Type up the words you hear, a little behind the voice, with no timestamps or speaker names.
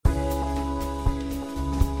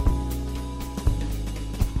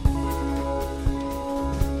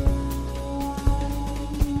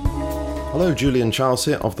Hello, Julian Charles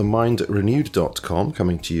here of themindrenewed.com,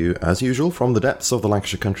 coming to you as usual from the depths of the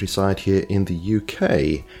Lancashire countryside here in the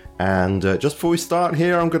UK. And just before we start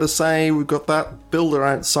here, I'm going to say we've got that builder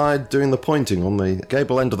outside doing the pointing on the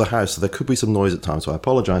gable end of the house, so there could be some noise at times, so I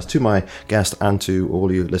apologise to my guest and to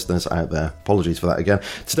all you listeners out there. Apologies for that again.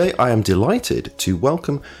 Today I am delighted to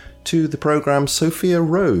welcome to the programme Sophia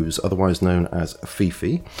Rose, otherwise known as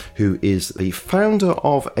Fifi, who is the founder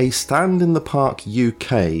of A Stand in the Park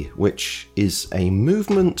UK, which is a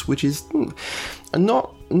movement which is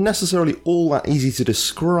not necessarily all that easy to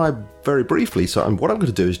describe very briefly. So what I'm going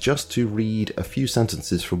to do is just to read a few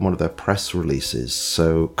sentences from one of their press releases.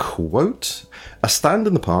 So, quote, "A Stand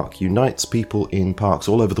in the Park unites people in parks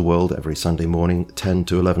all over the world every Sunday morning, 10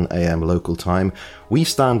 to 11 a.m. local time. We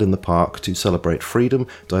stand in the park to celebrate freedom,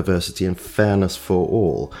 diversity and fairness for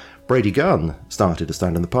all. Brady Gunn started a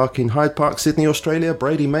stand in the park in Hyde Park, Sydney, Australia.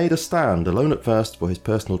 Brady made a stand, alone at first, for his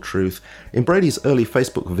personal truth. In Brady's early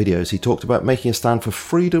Facebook videos, he talked about making a stand for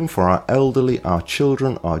freedom for our elderly, our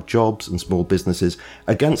children, our jobs and small businesses,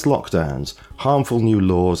 against lockdowns, harmful new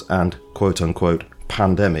laws and, quote-unquote,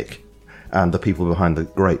 pandemic, and the people behind the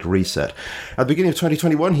Great Reset. At the beginning of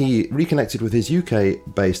 2021, he reconnected with his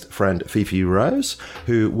UK-based friend Fifi Rose,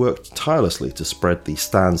 who worked tirelessly to spread the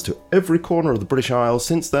stands to every corner of the British Isles.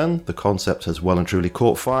 Since then, the concept has well and truly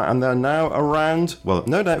caught fire, and they're now around, well,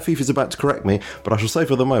 no doubt Fifi's about to correct me, but I shall say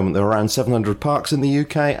for the moment there are around 700 parks in the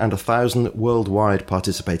UK and 1,000 worldwide,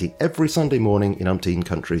 participating every Sunday morning in umpteen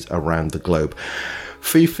countries around the globe."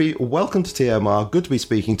 Fifi, welcome to TMR. Good to be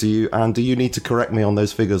speaking to you, and do you need to correct me on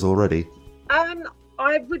those figures already?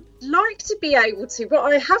 I would like to be able to, but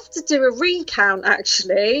I have to do a recount,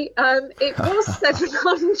 actually. It was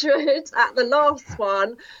 700 at the last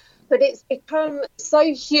one, but it's become so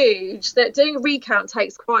huge that doing a recount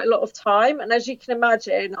takes quite a lot of time. And as you can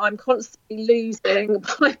imagine, I'm constantly losing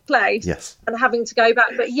my place and having to go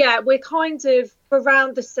back. But yeah, we're kind of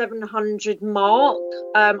around the 700 mark.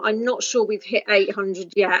 I'm not sure we've hit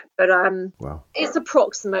 800 yet, but It's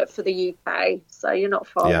approximate for the UK, so you're not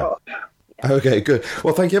far off. Okay, good.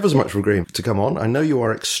 Well, thank you ever so much for agreeing to come on. I know you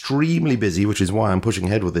are extremely busy, which is why I'm pushing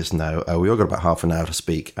ahead with this now. We all got about half an hour to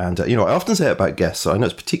speak. And, I often say it about guests, so I know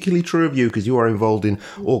it's particularly true of you because you are involved in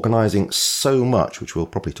organising so much, which we'll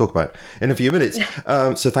probably talk about in a few minutes.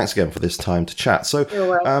 So thanks again for this time to chat. So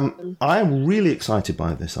I'm really excited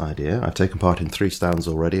by this idea. I've taken part in 3 stands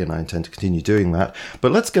already, and I intend to continue doing that.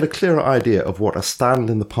 But let's get a clearer idea of what a stand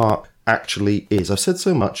in the park actually is. I've said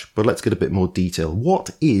so much, but let's get a bit more detail. What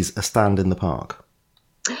is a stand in the park?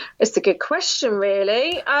 It's a good question,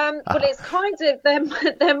 really. Well, it's kind of,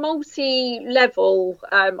 they're multi-level.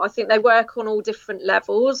 I think they work on all different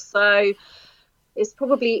levels. So it's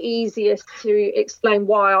probably easiest to explain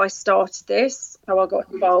why I started this, how I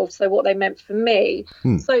got involved, so what they meant for me.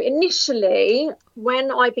 So initially, when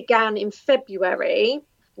I began in February,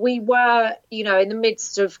 we were, in the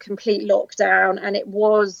midst of complete lockdown, and it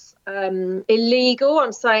was illegal,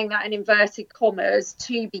 I'm saying that in inverted commas,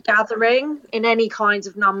 to be gathering in any kind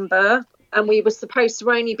of number. And we were supposed to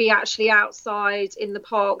only be actually outside in the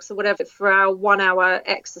parks or whatever for our 1-hour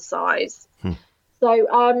exercise.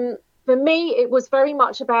 So for me, it was very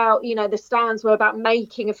much about, the stands were about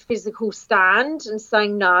making a physical stand and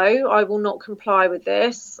saying, no, I will not comply with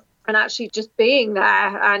this. And actually just being there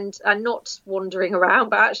and not wandering around,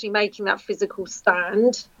 but actually making that physical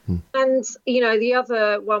stand. And, the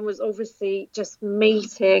other one was obviously just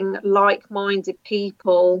meeting like-minded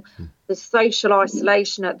people. The social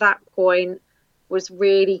isolation at that point was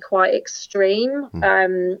really quite extreme.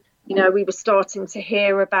 We were starting to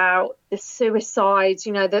hear about the suicides,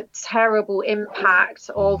 the terrible impact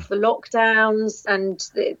of the lockdowns and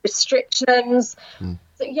the restrictions.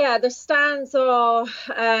 So, yeah, the stands are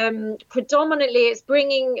predominantly, it's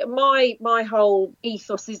bringing, my whole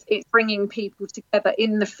ethos is it's bringing people together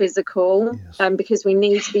in the physical, because we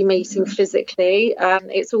need to be meeting physically.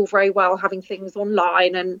 It's all very well having things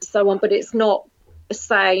online and so on, but it's not the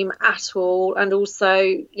same at all. And also,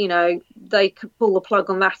 they could pull the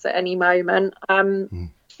plug on that at any moment.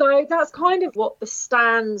 So that's kind of what the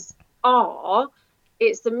stands are.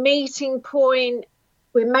 It's the meeting point.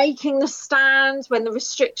 We're making the stand when the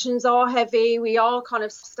restrictions are heavy. We are kind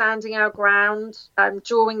of standing our ground,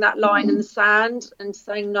 drawing that line in the sand and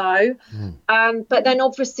saying no. But then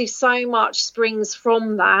obviously so much springs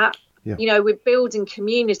from that. We're building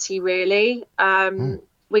community, really.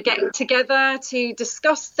 We're getting together to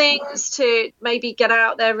discuss things, to maybe get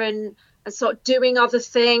out there and and start doing other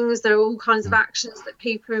things. There are all kinds of actions that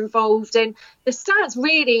people are involved in. The stands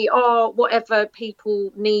really are whatever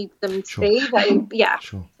people need them to be.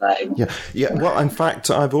 Sure. So. Yeah. Well, in fact,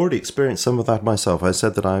 I've already experienced some of that myself. I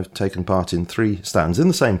said that I've taken part in 3 stands in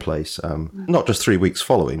the same place, not just 3 weeks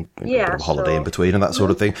following, a holiday in between and that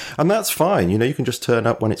sort of thing. And that's fine. You can just turn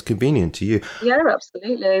up when it's convenient to you. Yeah,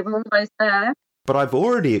 absolutely. We're always there. But I've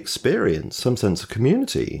already experienced some sense of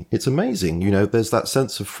community. It's amazing. There's that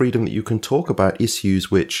sense of freedom that you can talk about issues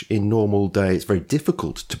which in normal day it's very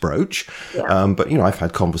difficult to broach. Yeah. But, I've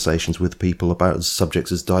had conversations with people about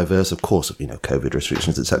subjects as diverse, of course, COVID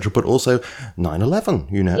restrictions, etc., but also 9/11,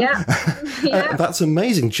 Yeah. That's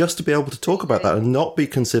amazing just to be able to talk about that and not be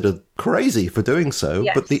considered crazy for doing so,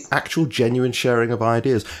 but the actual genuine sharing of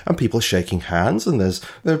ideas and people shaking hands and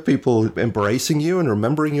there are people embracing you and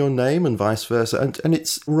remembering your name and vice versa. And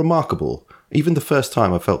it's remarkable. Even the first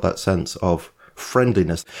time I felt that sense of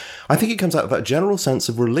friendliness. I think it comes out of that general sense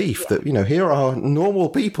of relief that, here are normal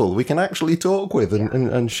people we can actually talk with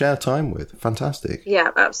and share time with. Fantastic.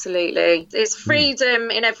 Yeah, absolutely. It's freedom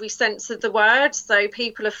in every sense of the word. So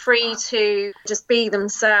people are free to just be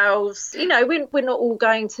themselves. We're not all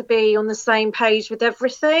going to be on the same page with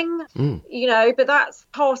everything, but that's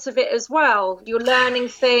part of it as well. You're learning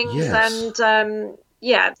things and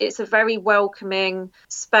it's a very welcoming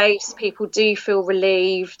space. People do feel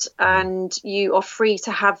relieved and you are free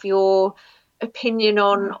to have your opinion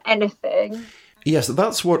on anything. Yes,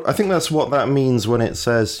 I think that's what that means when it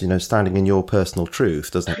says, standing in your personal truth,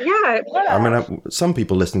 doesn't it? Yeah. I mean, some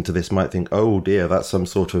people listening to this might think, oh dear, that's some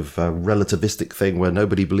sort of relativistic thing where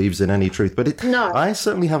nobody believes in any truth. But I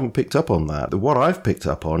certainly haven't picked up on that. What I've picked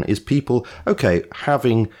up on is people,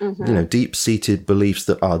 having, deep-seated beliefs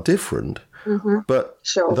that are different. But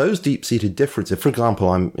those deep-seated differences, for example,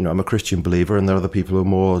 I'm a Christian believer and there are other people who are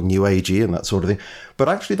more New Agey and that sort of thing. But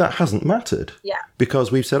actually that hasn't mattered. Yeah.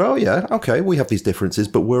 Because we've said, we have these differences,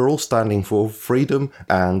 but we're all standing for freedom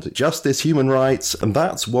and justice, human rights, and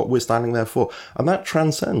that's what we're standing there for. And that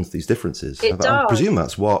transcends these differences. I presume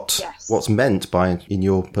that's what's meant by in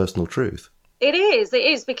your personal truth. It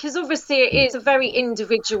is, because obviously it is a very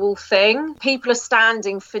individual thing. People are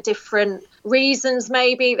standing for different reasons,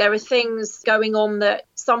 maybe. There are things going on that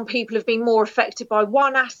some people have been more affected by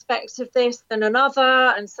one aspect of this than another,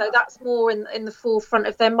 and so that's more in the forefront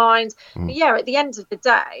of their minds. But at the end of the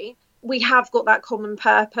day, we have got that common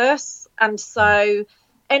purpose, and so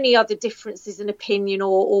any other differences in opinion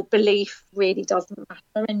or belief really doesn't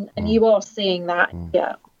matter, and you are seeing that,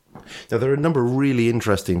 Now, there are a number of really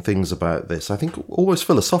interesting things about this, I think almost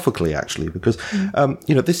philosophically, actually, because,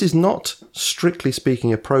 this is not, strictly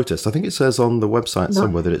speaking, a protest. I think it says on the website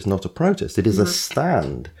somewhere that it's not a protest. It is a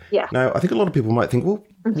stand. Yeah. Now, I think a lot of people might think, well,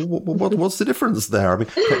 what's the difference there? I mean,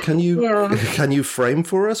 can you frame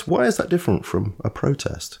for us? Why is that different from a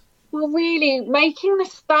protest? Well, really, making the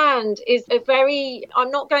stand is I'm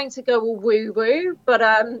not going to go all woo-woo, but,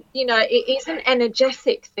 it is an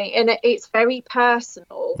energetic thing and it's very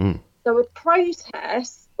personal. So a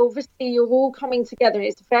protest, obviously, you're all coming together.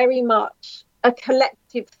 It's very much a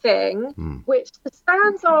collective thing, which the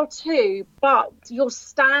stands are too, but you're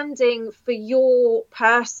standing for your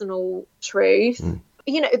personal truth.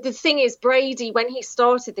 The thing is, Brady, when he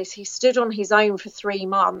started this, he stood on his own for 3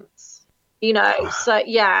 months. So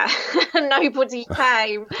nobody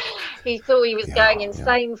came. He thought he was going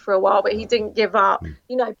insane for a while, but he didn't give up.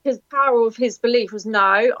 Because the power of his belief was,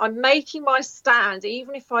 no, I'm making my stand,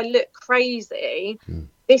 even if I look crazy.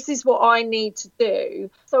 This is what I need to do.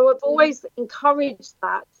 So I've always encouraged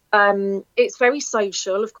that. It's very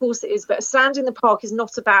social, of course it is, but a stand in the park is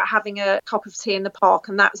not about having a cup of tea in the park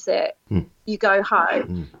and that's it. You go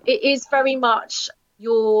home. It is very much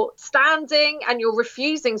you're standing and you're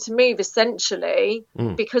refusing to move, essentially,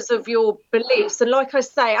 because of your beliefs. And like I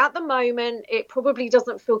say, at the moment, it probably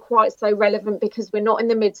doesn't feel quite so relevant because we're not in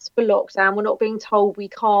the midst of a lockdown. We're not being told we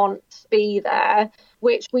can't be there,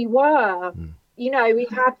 which we were. We've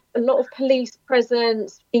had a lot of police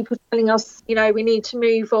presence, people telling us, we need to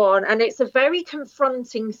move on. And it's a very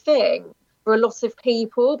confronting thing for a lot of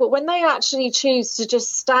people. But when they actually choose to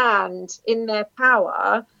just stand in their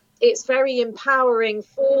power, it's very empowering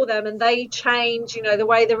for them and they change, the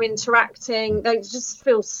way they're interacting. They just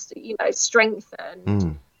feel,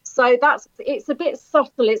 strengthened. So it's a bit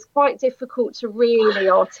subtle. It's quite difficult to really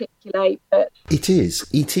articulate. But It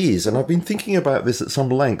is. And I've been thinking about this at some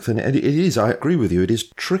length. And it is, I agree with you, it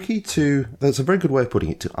is tricky that's a very good way of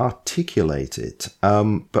putting it, to articulate it.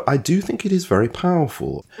 But I do think it is very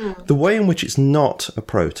powerful. The way in which it's not a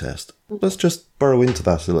protest, let's just burrow into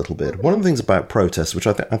that a little bit. One of the things about protests, which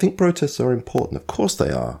I think protests are important, of course they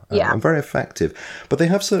are, and very effective, but they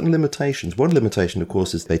have certain limitations. One limitation, of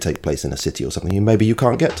course, is they take place in a city or something, and maybe you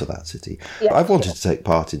can't get to that city. But I've wanted to take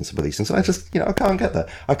part in some of these things, and I just, I can't get there.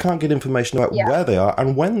 I can't get information about where they are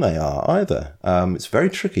and when they are either. It's very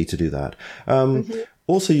tricky to do that.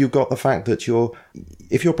 Also, you've got the fact that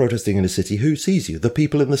if you're protesting in a city, who sees you? The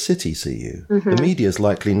people in the city see you. The media is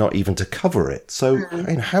likely not even to cover it. So,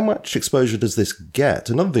 how much exposure does this get?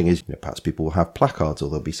 Another thing is, perhaps people will have placards or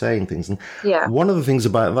they'll be saying things. And one of the things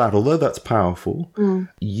about that, although that's powerful,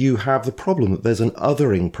 you have the problem that there's an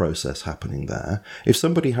othering process happening there. If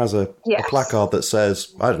somebody has a placard that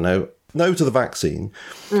says, I don't know, no to the vaccine,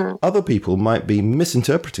 other people might be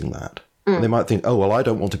misinterpreting that. They might think, oh, well, I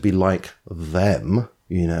don't want to be like them,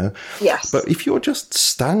 Yes. But if you're just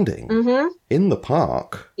standing in the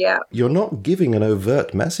park, you're not giving an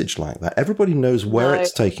overt message like that. Everybody knows where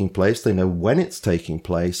it's taking place. They know when it's taking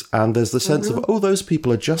place. And there's the sense of, oh, those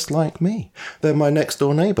people are just like me. They're my next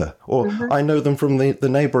door neighbour. Or I know them from the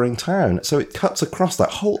neighbouring town. So it cuts across that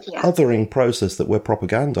whole othering process that we're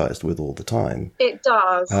propagandised with all the time. It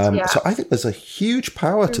does. So I think there's a huge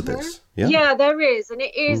power to this. Yeah, there is. And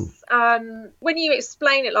it is, when you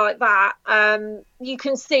explain it like that, you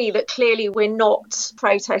can see that clearly we're not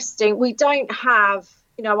protesting. We don't have,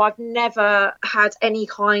 I've never had any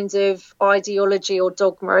kind of ideology or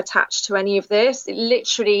dogma attached to any of this. It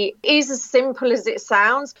literally is as simple as it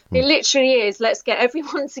sounds. It literally is, let's get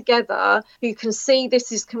everyone together who can see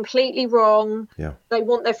this is completely wrong. They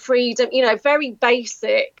want their freedom, very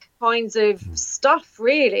basic kinds of stuff,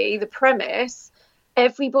 really, the premise.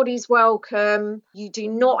 Everybody's welcome. You do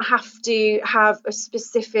not have to have a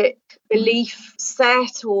specific belief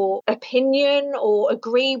set or opinion or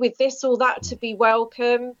agree with this or that to be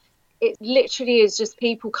welcome. It literally is just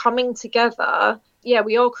people coming together. Yeah,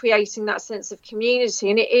 we are creating that sense of community,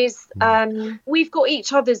 and it is, we've got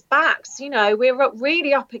each other's backs, we're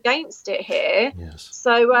really up against it here.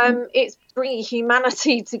 So it's bringing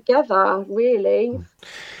humanity together, really.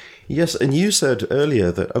 Yes, and you said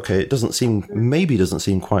earlier that, it doesn't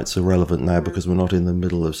seem quite so relevant now because we're not in the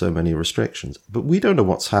middle of so many restrictions. But we don't know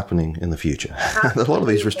what's happening in the future. A lot of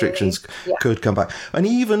these restrictions could come back. And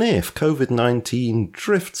even if COVID-19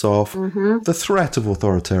 drifts off, the threat of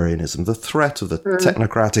authoritarianism, the threat of the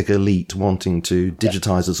technocratic elite wanting to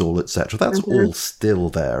digitize us all, etc., that's all still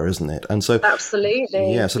there, isn't it? And so,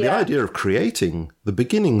 absolutely. Yeah, so the idea of creating the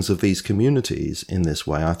beginnings of these communities in this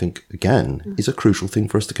way, I think, again, is a crucial thing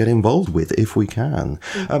for us to get involved with if we can.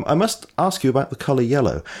 I must ask you about the colour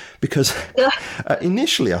yellow, because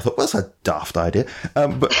initially I thought, well, that's a daft idea.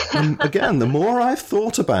 But again, the more I've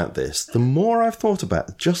thought about this, the more I've thought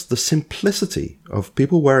about just the simplicity of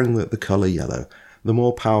people wearing the colour yellow, the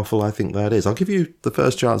more powerful I think that is. I'll give you the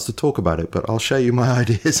first chance to talk about it, but I'll share you my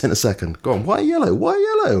ideas in a second. Go on, why yellow? Why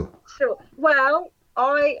yellow? Sure. Well,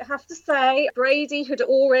 I have to say, Brady had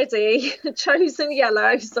already chosen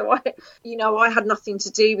yellow, so I had nothing to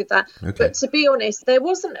do with that. Okay. But to be honest, there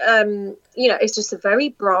wasn't, it's just a very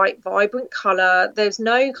bright, vibrant colour. There's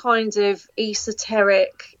no kind of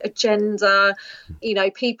esoteric agenda.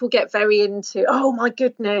 People get very into, oh my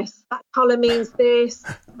goodness, that colour means this,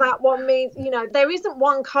 that one means, there isn't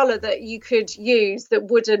one colour that you could use that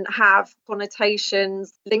wouldn't have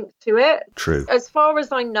connotations linked to it. True. As far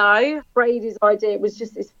as I know, Brady's idea was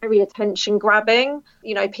just this very attention grabbing.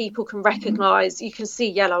 People can recognise, you can see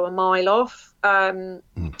yellow a mile off. And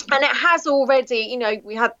it has already,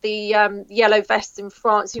 we had the yellow vest in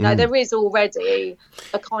France, there is already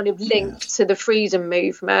a kind of link to the freedom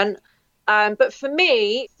movement. But for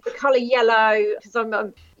me, the colour yellow, because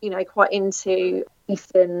I'm quite into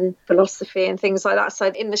Eastern philosophy and things like that. So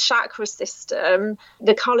in the chakra system,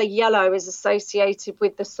 the colour yellow is associated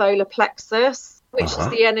with the solar plexus, which is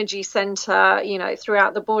the energy centre,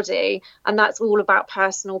 throughout the body. And that's all about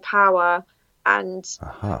personal power and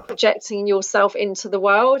projecting yourself into the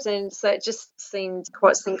world. And so it just seemed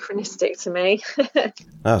quite synchronistic to me.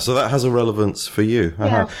 So that has a relevance for you.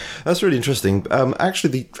 Yeah. That's really interesting.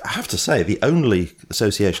 Actually, I have to say, the only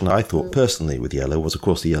association I thought personally with yellow was, of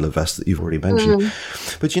course, the yellow vest that you've already mentioned.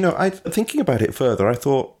 But, thinking about it further, I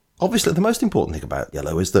thought, obviously, the most important thing about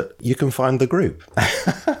yellow is that you can find the group.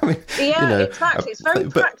 Exactly. It's very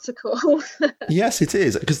practical. Yes, it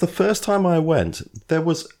is. Because the first time I went, there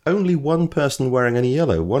was only one person wearing any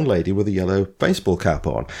yellow, one lady with a yellow baseball cap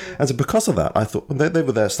on. And so because of that, I thought, they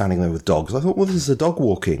were there standing there with dogs. I thought, well, this is a dog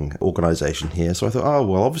walking organisation here. So I thought, oh,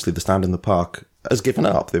 well, obviously the stand in the park has given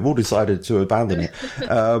up. They've all decided to abandon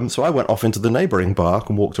it. So I went off into the neighbouring park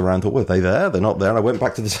and walked around. Thought, well, are they there? They're not there. And I went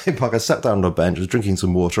back to the same park. I sat down on a bench, was drinking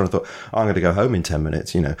some water, and I thought, I'm going to go home in 10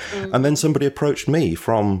 minutes, And then somebody approached me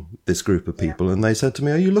from this group of people, and they said to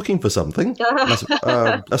me, are you looking for something? And I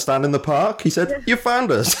said, a stand in the park? He said, you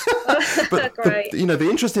found us. But the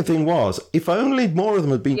interesting thing was, if only more of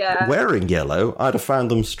them had been wearing yellow, I'd have found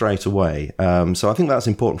them straight away. So I think that's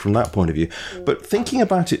important from that point of view. But thinking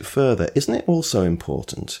about it further, isn't it also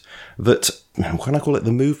important that, can I call it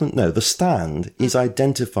the movement? No, the stand is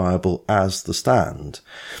identifiable as the stand.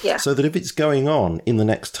 Yeah. So that if it's going on in the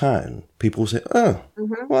next town, people will say, well,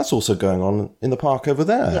 that's also going on in the park over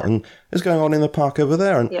there. Yeah. And it's going on in the park over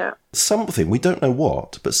there. And something, we don't know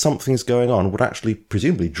what, but something's going on would actually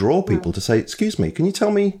presumably draw people to say, excuse me, can you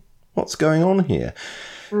tell me what's going on here?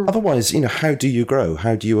 Otherwise, how do you grow?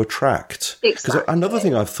 How do you attract? Exactly. Because another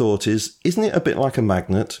thing I've thought is, isn't it a bit like a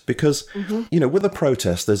magnet? Because, with a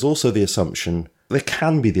protest, there's also the assumption, there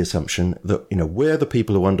can be the assumption that, we're the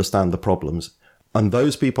people who understand the problems. And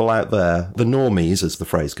those people out there, the normies, as the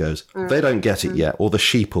phrase goes, they don't get it yet, or the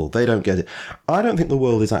sheeple, they don't get it. I don't think the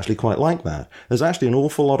world is actually quite like that. There's actually an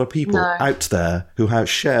awful lot of people out there who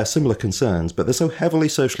share similar concerns, but they're so heavily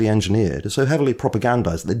socially engineered, so heavily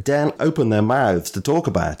propagandized, they daren't open their mouths to talk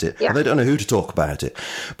about it, and they don't know who to talk about it.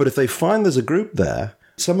 But if they find there's a group there,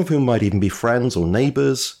 some of whom might even be friends or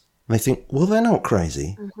neighbours, and they think, well, they're not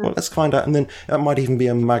crazy. Well, let's find out. And then that might even be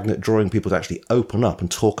a magnet drawing people to actually open up and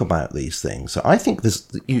talk about these things. So I think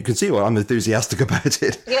you can see why I'm enthusiastic about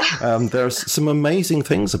it. Yeah. There are some amazing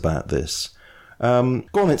things about this. Go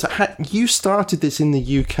on, you started this in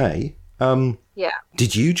the UK.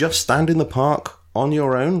 Did you just stand in the park on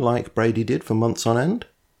your own like Brady did for months on end?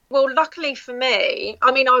 Well, luckily for me,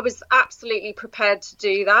 I was absolutely prepared to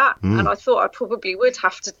do that. And I thought I probably would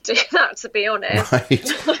have to do that, to be honest.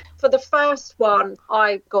 Right. For the first one,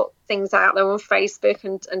 I got things out there on Facebook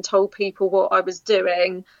and told people what I was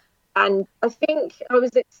doing. And I think I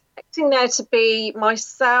was expecting there to be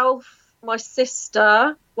myself, my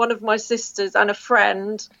sister, one of my sisters, and a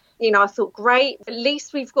friend. I thought, great, at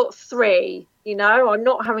least we've got 3. I'm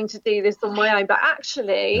not having to do this on my own. But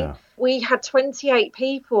actually, we had 28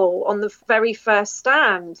 people on the very first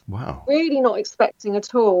stand. Wow. Really not expecting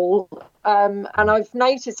at all. And I've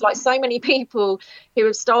noticed, so many people who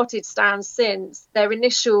have started stands since, their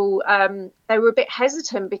initial, they were a bit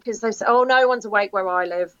hesitant because they said, oh, no one's awake where I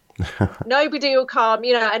live. Nobody will come,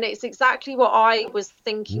 and it's exactly what I was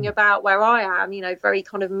thinking about where I am, very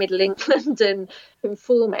kind of Middle England and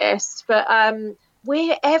conformist. But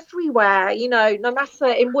we're everywhere, no matter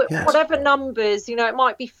in whatever numbers, it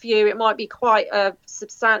might be few, it might be quite a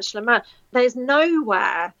substantial amount. There's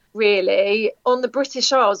nowhere really on the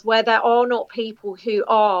British Isles where there are not people who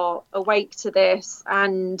are awake to this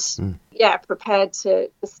and prepared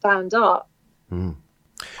to stand up. And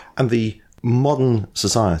the modern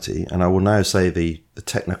society, and I will now say the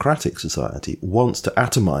technocratic society, wants to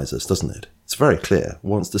atomise us, doesn't it? It's very clear,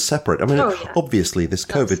 wants to separate. Obviously, this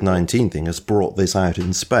COVID-19 thing has brought this out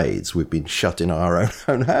in spades. We've been shut in our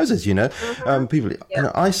own houses, people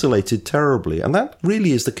isolated terribly. And that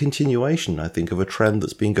really is the continuation, I think, of a trend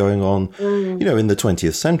that's been going on, in the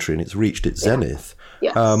 20th century, and it's reached its zenith.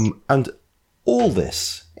 Yes. And all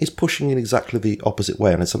this is pushing in exactly the opposite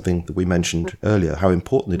way. And it's something that we mentioned earlier, how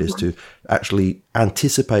important it is to actually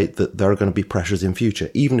anticipate that there are going to be pressures in future,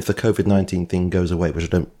 even if the COVID-19 thing goes away, which I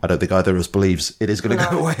don't think either of us believes it is going to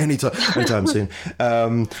go away anytime soon. Are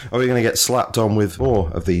we going to get slapped on with more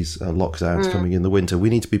of these lockdowns coming in the winter? We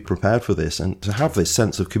need to be prepared for this and to have this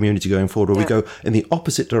sense of community going forward, where we go in the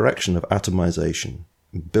opposite direction of atomization,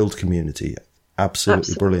 build community.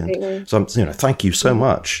 Absolutely brilliant. So, thank you so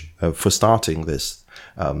much for starting this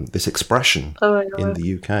expression in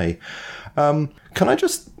the UK. Can I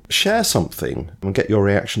just share something and get your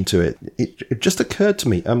reaction to it? It just occurred to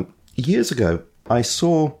me. Years ago, I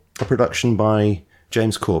saw a production by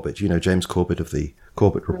James Corbett. James Corbett of the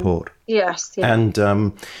Corbett Report. Yes. Yeah.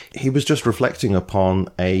 And he was just reflecting upon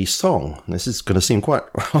a song. This is going to seem quite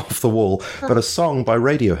off the wall, but a song by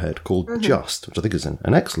Radiohead called Just, which I think is an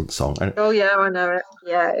excellent song. And I know it.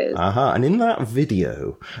 Yeah, it is. And in that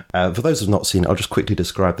video, for those who have not seen it, I'll just quickly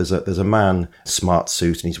describe. There's a man, smart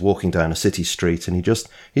suit, and he's walking down a city street, and he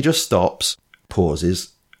just stops,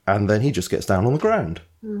 pauses, and then he just gets down on the ground.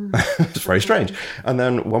 It's very strange. And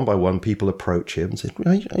then one by one, people approach him and say,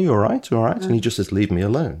 are you all right? All right? And he just says, leave me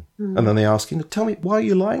alone. And then they ask him, tell me, why are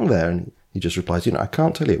you lying there? And He just replies, I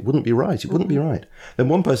can't tell you. It wouldn't be right. It wouldn't be right. Then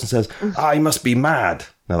one person says, he must be mad.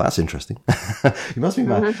 Now, that's interesting. He must be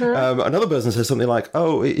mad. Another person says something like,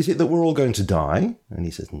 is it that we're all going to die? And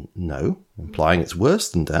he says, no, implying it's worse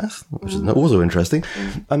than death, which is also interesting.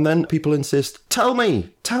 And then people insist, tell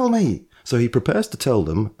me. So he prepares to tell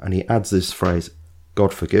them, and he adds this phrase,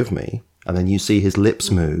 God forgive me. And then you see his lips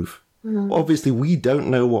move. Obviously, we don't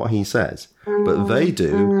know what he says, but they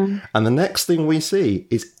do. And the next thing we see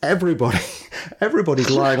is everybody's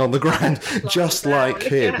lying on the ground, just like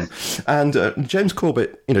him. And James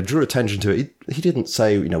Corbett, drew attention to it. He didn't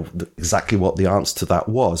say, exactly what the answer to that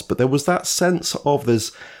was, but there was that sense of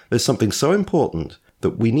there's something so important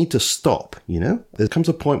that we need to stop, There comes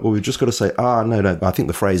a point where we've just got to say, no, I think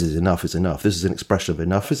the phrase is enough is enough. This is an expression of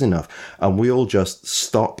enough is enough. And we all just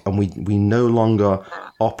stop, and we no longer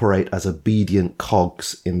operate as obedient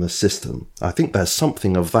cogs in the system. I think there's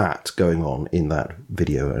something of that going on in that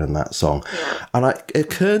video and that song. Yeah. And it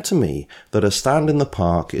occurred to me that a stand in the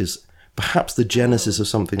park is perhaps the genesis of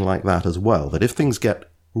something like that as well, that if things get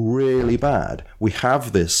really bad, we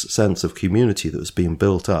have this sense of community that's being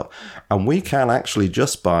built up, and we can actually,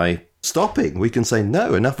 just by stopping, we can say,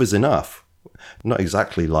 no, enough is enough. Not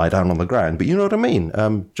exactly lie down on the ground, but you know what I mean.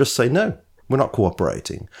 Just say, no, we're not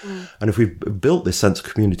cooperating. And if we've built this sense of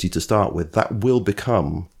community to start with, that will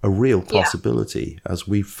become a real possibility as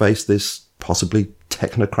we face this possibly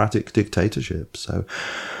technocratic dictatorship. So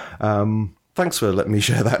thanks for letting me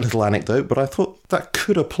share that little anecdote, but I thought that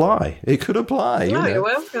could apply. It could apply. No, you're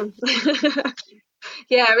welcome.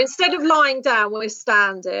 Yeah, instead of lying down, we're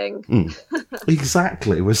standing.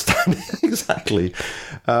 Exactly, we're standing. Exactly.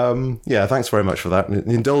 Thanks very much for that,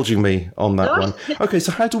 indulging me on that one. Okay,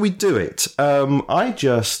 so how do we do it? I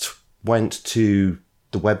just went to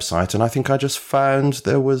the website, and I think I just found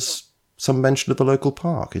there was some mention of the local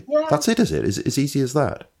park. That's it, is it? Is it as easy as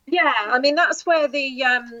that? Yeah, I mean, that's where the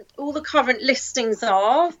all the current listings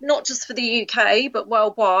are, not just for the UK, but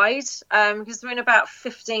worldwide, because we're in about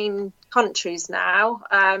 15 countries now.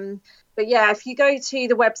 But yeah, if you go to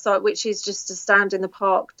the website, which is just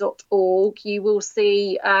standinthepark.org, you will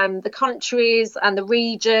see the countries and the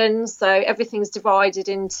regions. So everything's divided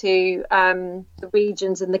into the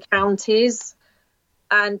regions and the counties.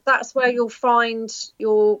 And that's where you'll find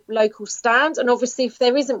your local stand. And obviously, if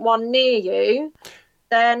there isn't one near you,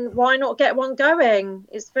 then why not get one going?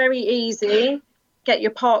 It's very easy. Get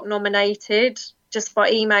your park nominated just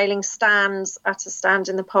by emailing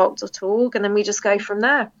stands@standinthepark.org, and then we just go from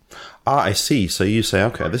there. I see. So you say,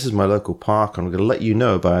 okay, this is my local park, I'm going to let you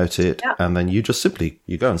know about it, and then you just simply,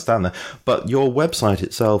 you go and stand there. But your website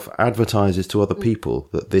itself advertises to other people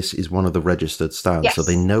that this is one of the registered stands, so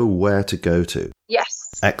they know where to go to. Yes.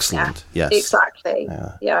 Excellent. Yeah, yes. Exactly.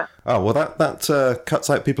 Yeah. Oh, well, that cuts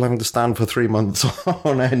out people having to stand for 3 months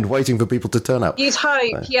on end waiting for people to turn up. You'd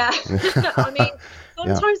hope, yeah. I mean,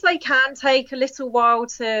 sometimes they can take a little while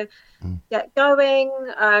to get going,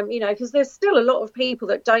 because there's still a lot of people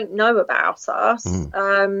that don't know about us,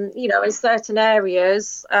 in certain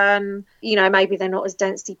areas, maybe they're not as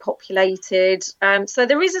densely populated. So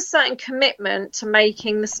there is a certain commitment to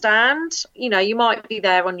making the stand. You might be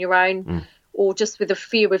there on your own or just with a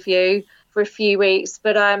few of you for a few weeks.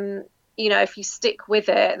 But, if you stick with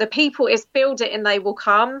it, the people, it's build it and they will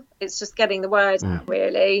come. It's just getting the word out,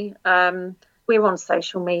 really. We're on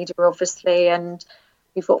social media, obviously, and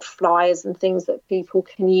we've got flyers and things that people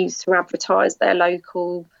can use to advertise their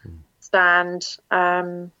local stand.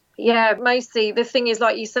 Mostly the thing is,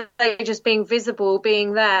 like you say, just being visible,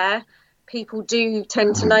 being there, people do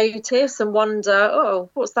tend to notice and wonder,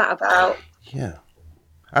 what's that about? Yeah.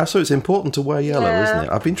 So it's important to wear yellow, isn't it?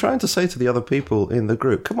 I've been trying to say to the other people in the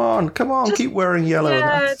group, come on, just, keep wearing yellow.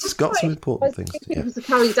 It's got some important things. It was to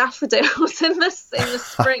carry daffodils in the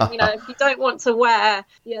spring. If you don't want to wear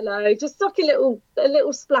yellow, just stock a little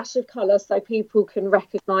splash of colour so people can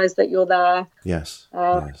recognise that you're there. Yes.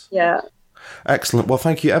 Yeah. Excellent. Well,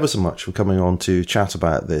 thank you ever so much for coming on to chat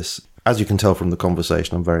about this. As you can tell from the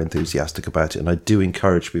conversation, I'm very enthusiastic about it, and I do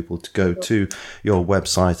encourage people to go to your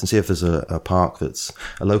website and see if there's a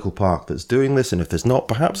local park that's doing this, and if there's not,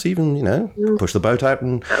 perhaps even, push the boat out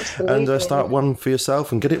and start one for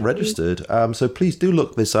yourself and get it registered. So please do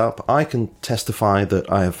look this up. I can testify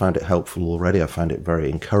that I have found it helpful already. I found it very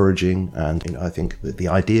encouraging, and I think that the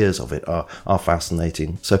ideas of it are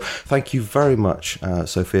fascinating. So thank you very much,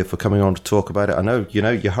 Sophia, for coming on to talk about it. I know,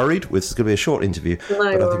 you're hurried. This is going to be a short interview,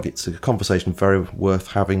 but I think it's a conversation very worth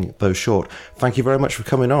having, though short. Thank you very much for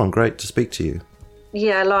coming on. Great to speak to you.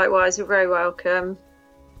 Yeah, likewise. You're very welcome.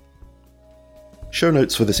 Show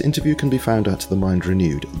notes for this interview can be found at The Mind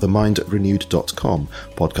Renewed, themindrenewed.com.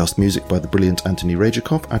 Podcast music by the brilliant Anthony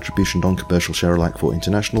Rajikov, attribution non-commercial share alike for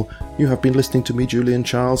international. You have been listening to me, Julian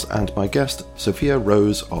Charles, and my guest, Sophia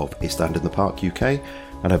Rose of A Stand in the Park UK,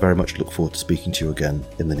 and I very much look forward to speaking to you again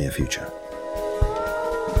in the near future.